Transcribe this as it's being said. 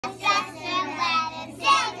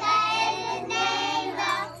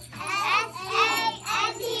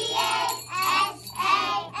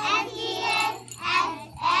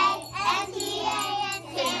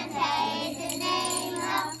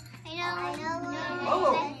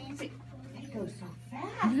Oh, see, it goes so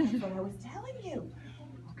fast. That's what I was telling you.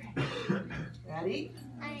 Okay, ready?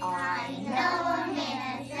 I know a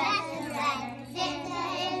man that's a letter. Santa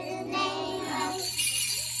is his name.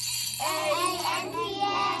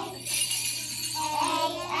 A-N-T-A.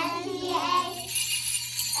 A-N-T-A.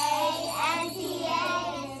 A-N-T-A.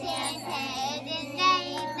 Santa is his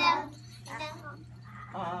name.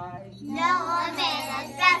 I Know a man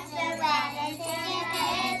that's a letter. Santa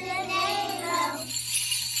is his name.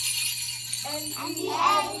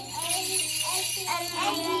 N-T-A.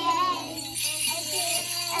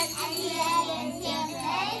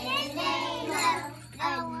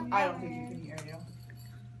 I don't think you can hear you.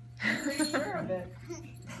 I'm pretty sure of it.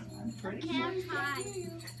 I'm pretty sure you can hear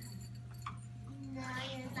you.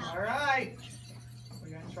 All right. We're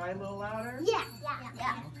going to try a little louder? Yeah.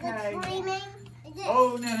 Okay. The screaming.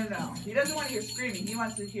 Oh, no. He doesn't want to hear screaming. He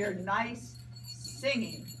wants to hear nice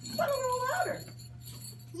singing. But a little louder.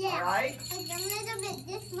 Yeah. All right? Like a little bit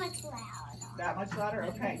this much louder. That much louder?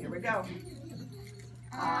 Okay, here we go.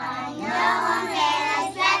 I know a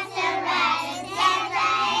man that's a red,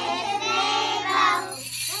 Santa is his name.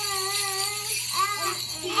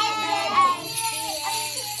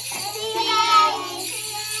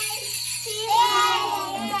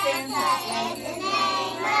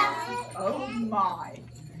 Oh my,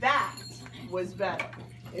 that was better.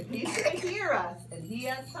 If he's going to hear us and he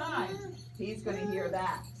has time, he's going to hear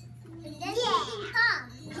that. I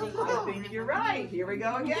think you're right. Here we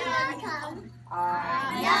go again.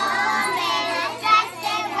 I No man is dressed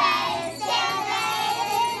in red, Santa is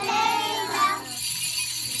his name.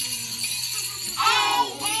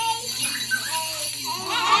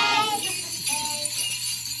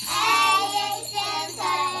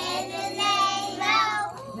 Santa is his name.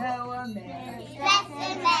 know a man. Dressed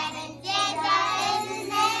in red and Santa is his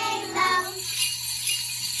name.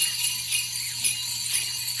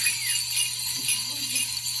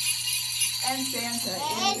 And Santa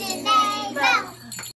Is is his name.